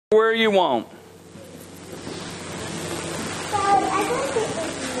anywhere you want.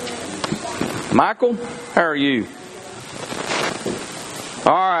 Michael, how are you?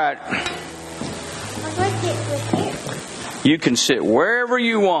 All right. You can sit wherever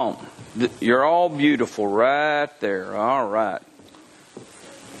you want. You're all beautiful right there. All right.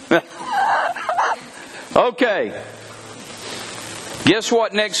 Okay. Guess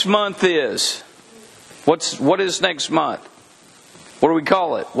what next month is? What is next month? What do we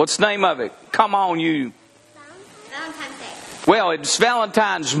call it? What's the name of it? Come on, you. Valentine's Day. Well, it's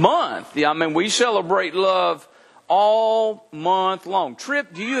Valentine's month. I mean, we celebrate love all month long. Trip,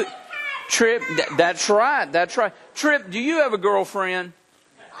 that's right. Trip, do you have a girlfriend?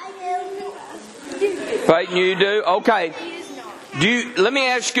 I do. Peyton, you do? Okay. Let me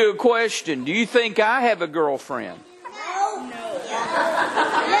ask you a question. Do you think I have a girlfriend? No.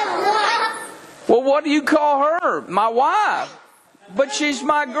 Well, what do you call her? My wife. But she's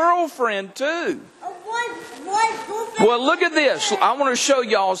my girlfriend too. Well, look at this. I want to show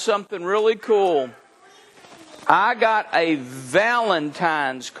y'all something really cool. I got a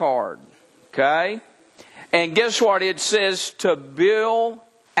Valentine's card. Okay? And guess what? It says to Bill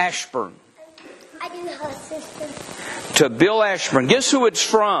Ashburn. I do have a sister. To Bill Ashburn. Guess who it's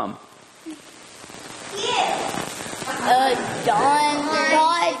from? John.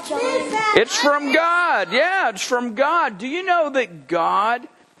 It's from God. Yeah, it's from God. Do you know that God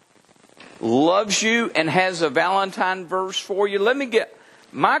loves you and has a Valentine verse for you?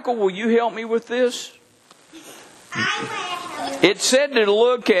 Michael, will you help me with this? It said to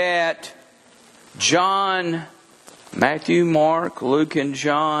look at John, Matthew, Mark, Luke, and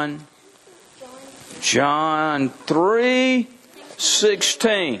John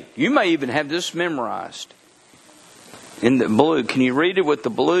 3:16. You may even have this memorized. In the blue. Can you read it with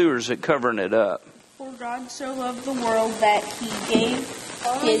the blue, or is it covering it up? For God so loved the world that He gave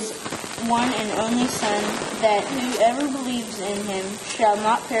His one and only Son, that whoever believes in Him shall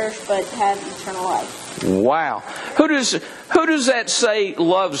not perish but have eternal life. Wow. Who does that say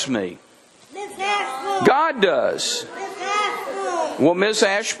loves me? God does. Well, Miss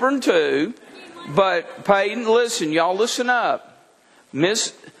Ashburn too. But Peyton, listen, y'all listen up.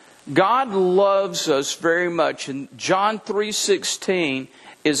 God loves us very much. And John 3:16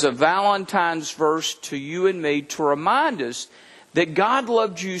 is a Valentine's verse to you and me to remind us that God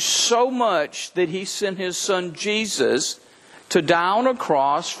loved you so much that He sent His Son Jesus to die on a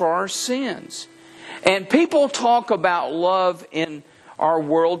cross for our sins. And people talk about love in our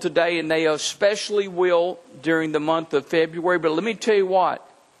world today, and they especially will during the month of February. But let me tell you what.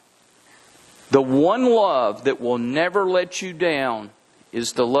 The one love that will never let you down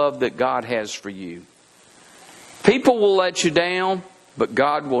is the love that God has for you. People will let you down, but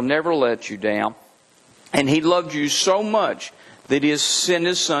God will never let you down. And He loved you so much that He has sent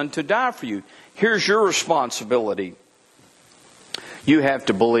His Son to die for you. Here's your responsibility. You have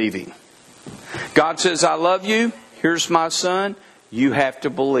to believe Him. God says, I love you. Here's my Son. You have to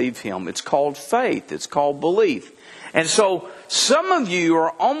believe Him. It's called faith. It's called belief. And so some of you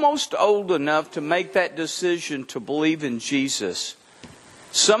are almost old enough to make that decision to believe in Jesus.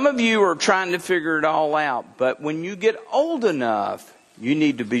 Some of you are trying to figure it all out. But when you get old enough, you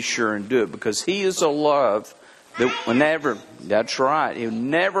need to be sure and do it. Because He is a love that will never, that's right, He'll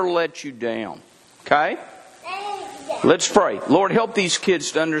never let you down. Okay? Let's pray. Lord, help these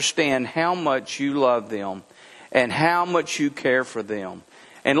kids to understand how much You love them and how much You care for them.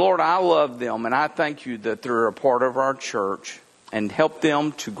 And Lord, I love them, and I thank You that they're a part of our church, and help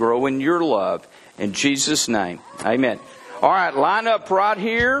them to grow in Your love. In Jesus' name, amen. All right, line up right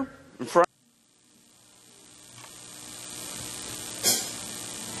here in front.